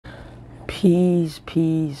Peace,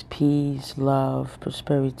 peace, peace, love,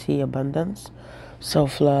 prosperity, abundance,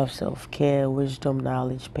 self-love, self-care, wisdom,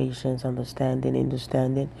 knowledge, patience,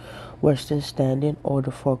 understanding, Western standing, all the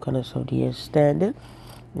four corners of the earth standing,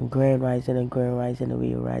 and grand rising, and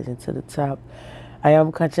we are rising to the top. I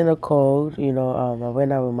am catching a cold. I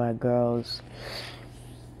went out with my girls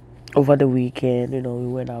over the weekend. We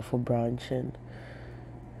went out for brunch and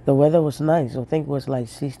the weather was nice. I think it was like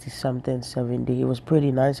 60 something, 70. It was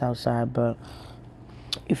pretty nice outside, but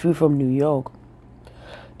if you're from New York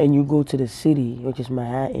and you go to the city, which is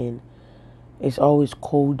Manhattan, it's always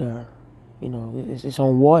colder. It's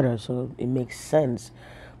on water, so it makes sense.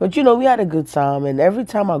 But we had a good time, and every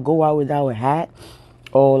time I go out without a hat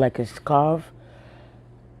or like a scarf,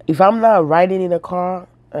 if I'm not riding in a car,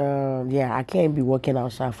 I can't be working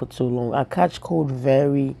outside for too long. I catch cold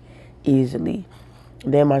very easily.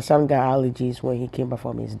 Then my son got allergies when he came back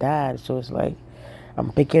from his dad, so it's like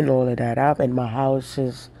I'm picking all of that up, and my house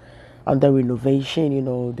is under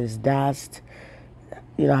renovation. There's dust.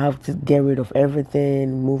 I have to get rid of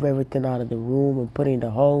everything, move everything out of the room and put it in the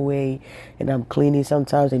hallway. And I'm cleaning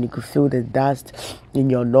sometimes, and you could feel the dust in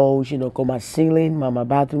your nose. Cause my ceiling, my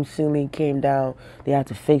bathroom ceiling came down. They had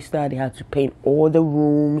to fix that. They had to paint all the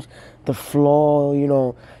rooms, the floor.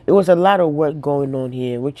 It was a lot of work going on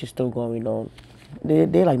here, which is still going on. They're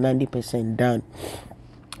like 90% done.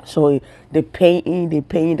 So they painting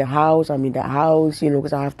the house. I mean the house,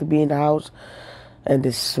 because I have to be in the house. And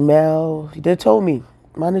the smell. They told me,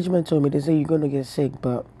 management told me, they say you're gonna get sick,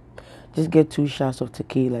 but just get 2 shots of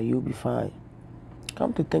tequila, you'll be fine.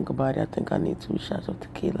 Come to think about it, I think I need 2 shots of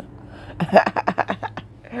tequila.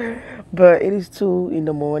 But it is 2 in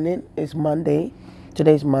the morning. It's Monday.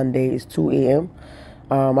 Today's Monday. It's 2 a.m.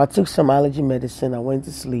 I took some allergy medicine. I went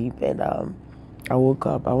to sleep, and I woke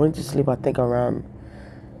up. I went to sleep, I think, around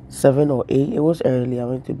 7 or 8. It was early. I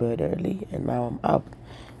went to bed early, and now I'm up.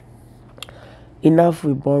 Enough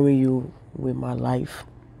with boring you with my life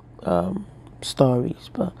stories,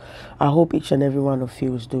 but I hope each and every one of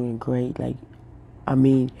you is doing great.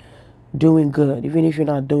 Doing good. Even if you're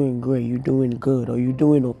not doing great, you're doing good, or you're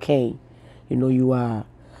doing okay. You are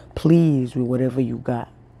pleased with whatever you got.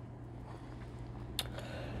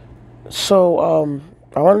 So,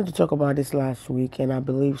 I wanted to talk about this last week, and I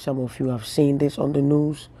believe some of you have seen this on the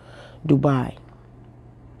news. Dubai.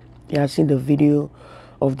 Yeah, I've seen the video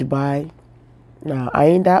of Dubai. Now, I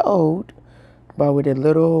ain't that old, but with a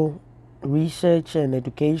little research and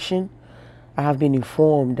education, I have been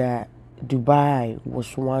informed that Dubai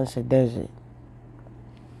was once a desert.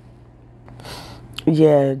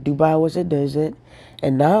 Yeah, Dubai was a desert,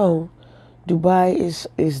 and now Dubai is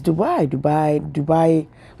Dubai. Dubai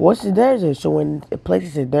was a desert. So when a place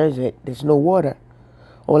is a desert, there's no water.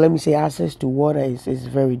 Or let me say access to water is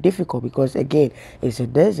very difficult because, again, it's a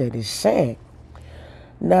desert, it's sand.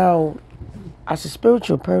 Now, as a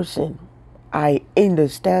spiritual person, I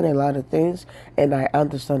understand a lot of things, and I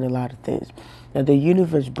understand a lot of things. Now, the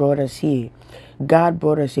universe brought us here. God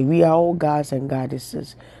brought us here. We are all gods and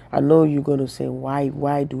goddesses. I know you're going to say,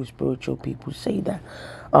 why do spiritual people say that?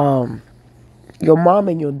 Your mom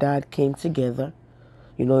and your dad came together.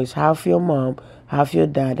 It's half your mom, half your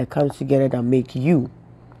dad that comes together that make you.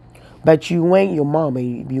 But you ain't your mom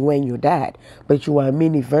and you ain't your dad, but you are a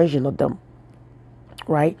mini version of them,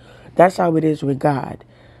 right? That's how it is with God,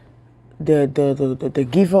 the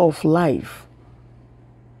giver of life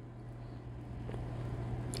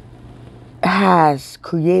has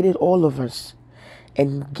created all of us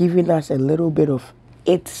and given us a little bit of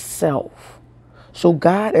itself. So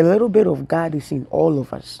God, a little bit of God is in all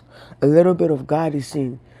of us. A little bit of God is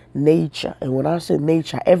in nature. And when I say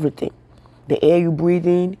nature, everything. The air you breathe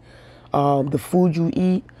in, the food you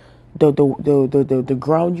eat, the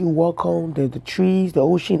ground you walk on, the trees, the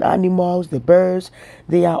ocean animals, the birds,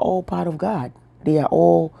 they are all part of God. They are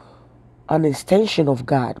all an extension of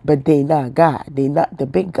God, but they're not God. They're not the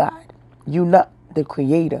big God. You're not the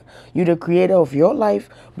creator. You're the creator of your life,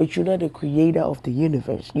 but you're not the creator of the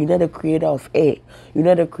universe. You're not the creator of air. You're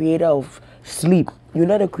not the creator of sleep. You're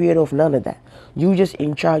not the creator of none of that. You're just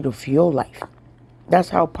in charge of your life. That's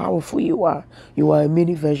how powerful you are. You are a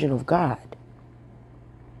mini version of God.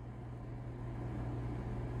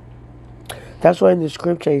 That's why in the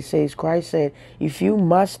scripture it says, Christ said, if you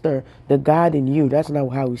master the God in you, that's not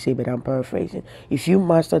how we say, but I'm paraphrasing. If you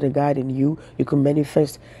master the God in you, you can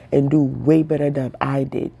manifest and do way better than I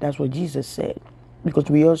did. That's what Jesus said. Because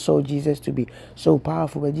we all saw Jesus to be so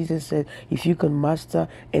powerful. But Jesus said, if you can master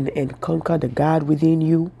and conquer the God within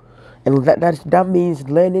you, and that means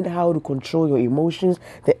learning how to control your emotions,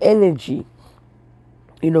 the energy.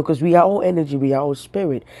 Because we are all energy, we are all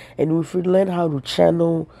spirit. And if we learn how to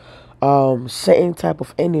channel certain type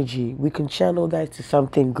of energy, we can channel that to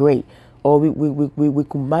something great, or we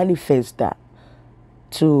can manifest that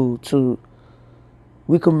to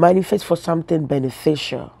we can manifest for something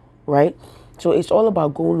beneficial, right? So it's all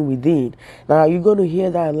about going within. Now you're gonna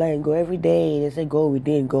hear that line go every day. They say go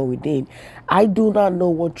within, go within. I do not know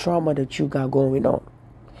what trauma that you got going on,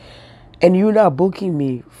 and you're not booking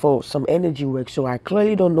me for some energy work, so I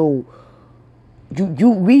clearly don't know.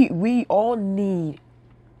 We all need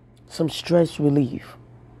some stress relief,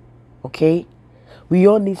 okay? We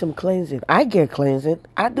all need some cleansing. I get cleansing.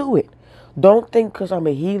 I do it. Don't think because I'm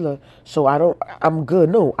a healer, so I'm good.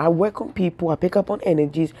 No, I work on people. I pick up on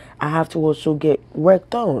energies. I have to also get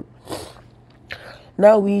worked on.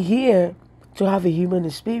 Now we here to have a human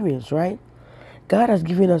experience, right? God has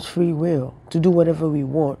given us free will to do whatever we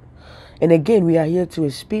want. And again, we are here to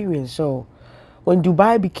experience. So when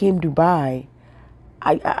Dubai became Dubai,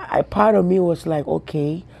 I part of me was like,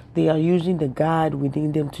 okay, they are using the God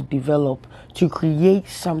within them to develop, to create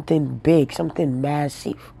something big, something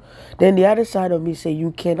massive. Then the other side of me say,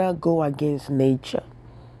 you cannot go against nature.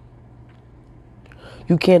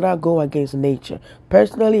 You cannot go against nature.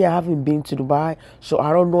 Personally, I haven't been to Dubai, so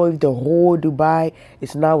I don't know if the whole Dubai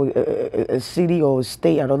is now a city or a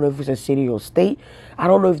state. I don't know if it's a city or state. I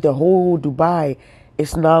don't know if the whole Dubai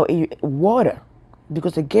is now in water.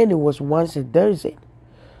 Because again, it was once a desert.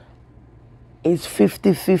 It's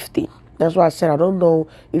 50-50. That's why I said I don't know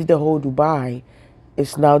if the whole Dubai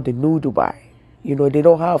is now the new Dubai. You know, they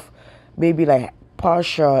don't have, maybe like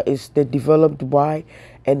Parsha is the developed Dubai,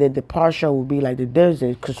 and then the Parsha will be like the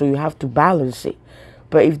desert, so you have to balance it.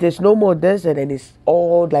 But if there's no more desert and it's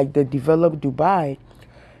all like the developed Dubai,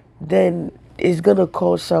 then it's gonna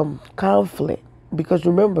cause some conflict. Because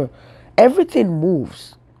remember, everything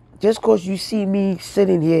moves. Just because you see me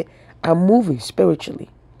sitting here, I'm moving spiritually.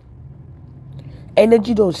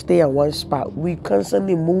 Energy don't stay at one spot. We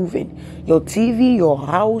constantly moving. Your TV, your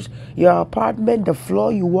house, your apartment, the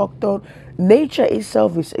floor you walked on. Nature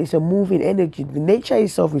itself is a moving energy. The nature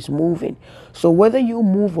itself is moving. So whether you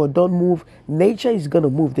move or don't move, nature is going to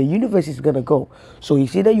move. The universe is going to go. So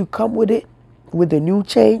it's either you come with it, with the new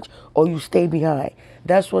change, or you stay behind.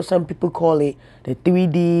 That's what some people call it, the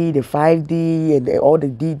 3D, the 5D, and all the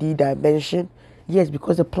DD dimension. Yes,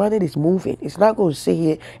 because the planet is moving. It's not going to sit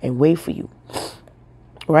here and wait for you.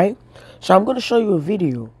 Right? So I'm going to show you a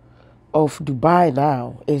video of Dubai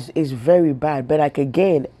now. It's very bad. But like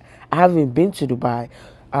again, I haven't been to Dubai.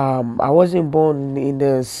 I wasn't born in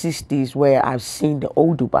the 60s where I've seen the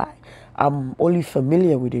old Dubai. I'm only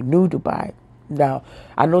familiar with the new Dubai. Now,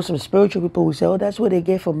 I know some spiritual people who say, oh, that's what they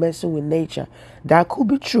get for messing with nature. That could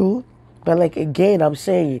be true. But like again, I'm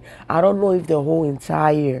saying, I don't know if the whole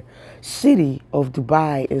entire city of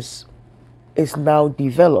Dubai is now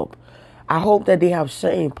developed. I hope that they have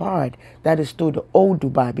certain part that is still the old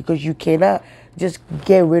Dubai, because you cannot just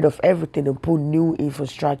get rid of everything and put new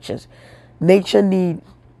infrastructures. Nature need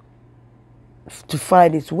to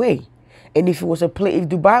find its way. And if it was a place, if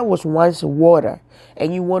Dubai was once water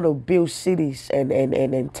and you want to build cities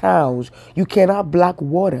and towns, you cannot block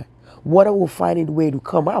water. Water will find its way to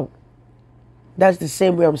come out. That's the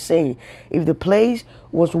same way I'm saying. If the place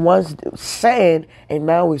was once sand and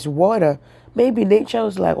now it's water, maybe nature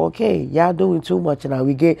was like, okay, y'all doing too much now.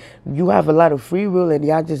 You have a lot of free will and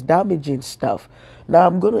y'all just damaging stuff. Now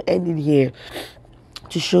I'm going to end it here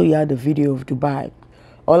to show y'all the video of Dubai.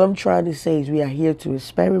 All I'm trying to say is we are here to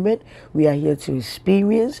experiment. We are here to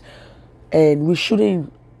experience. And we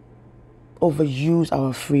shouldn't overuse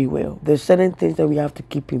our free will. There's certain things that we have to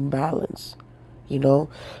keep in balance, you know.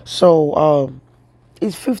 So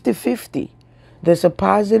it's 50-50. There's a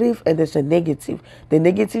positive and there's a negative. The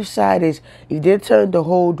negative side is if they turn the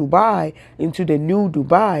whole Dubai into the new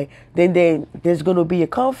Dubai, then there's going to be a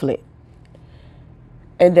conflict.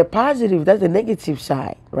 And the positive, that's the negative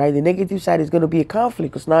side, right? The negative side is going to be a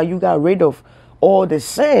conflict because now you got rid of all the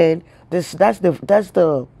sand. That's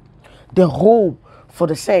the home for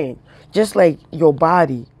the sand. Just like your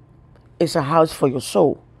body is a house for your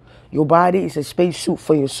soul. Your body is a spacesuit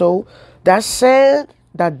for your soul. That sand,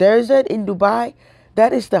 that desert in Dubai,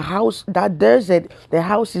 that is the house. That desert, the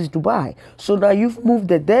house is Dubai. So now you've moved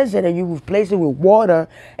the desert and you've replaced it with water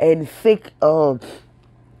and fake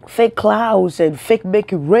clouds and fake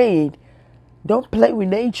make it rain. Don't play with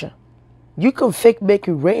nature. You can fake make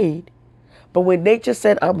it rain, but when nature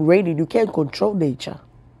said I'm raining, you can't control nature.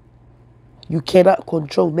 You cannot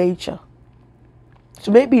control nature.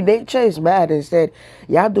 So maybe nature is mad and said,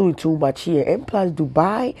 y'all doing too much here. And plus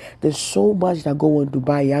Dubai, there's so much that go on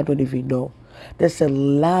Dubai, y'all don't even know. There's a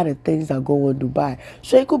lot of things that go on Dubai.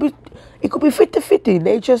 So it could be 50-50.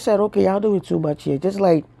 Nature said, okay, y'all doing too much here. Just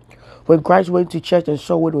like when Christ went to church and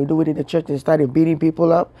saw what we're doing in the church and started beating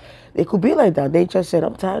people up, it could be like that. Nature said,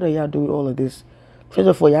 I'm tired of y'all doing all of this. First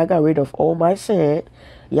of all, y'all got rid of all my sand.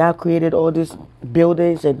 Y'all created all these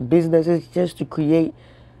buildings and businesses just to create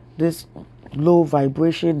this low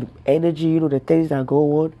vibration energy, the things that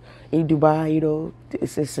go on in Dubai,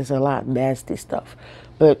 it's just a lot of nasty stuff.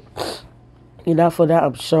 But enough for that.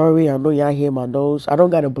 I'm sorry. I know y'all hear my nose. I don't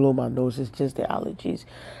gotta blow my nose. It's just the allergies.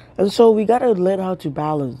 And so we gotta learn how to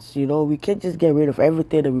balance. We can't just get rid of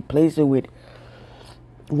everything and replace it with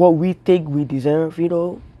what we think we deserve.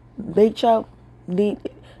 Nature need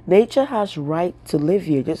nature has right to live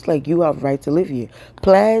here, just like you have right to live here.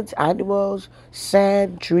 Plants, animals,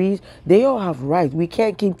 sand, trees, they all have rights. We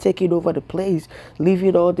can't keep taking over the place,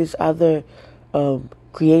 leaving all this other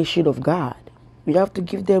creation of God. We have to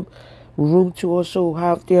give them room to also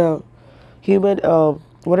have their human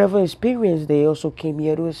whatever experience they also came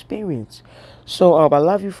here to experience. So I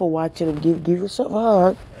love you for watching, and give yourself a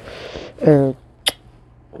hug and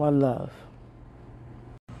one love.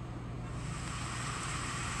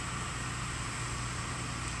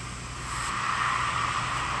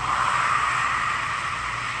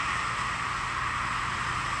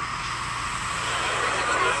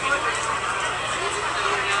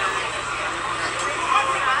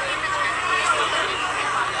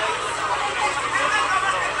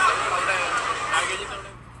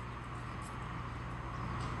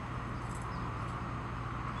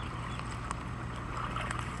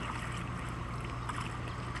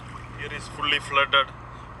 Here is fully flooded.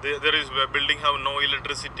 There is a building have no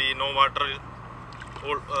electricity, no water.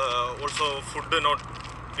 Also food not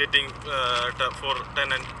getting for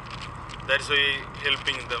tenant. That's why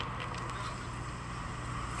helping them.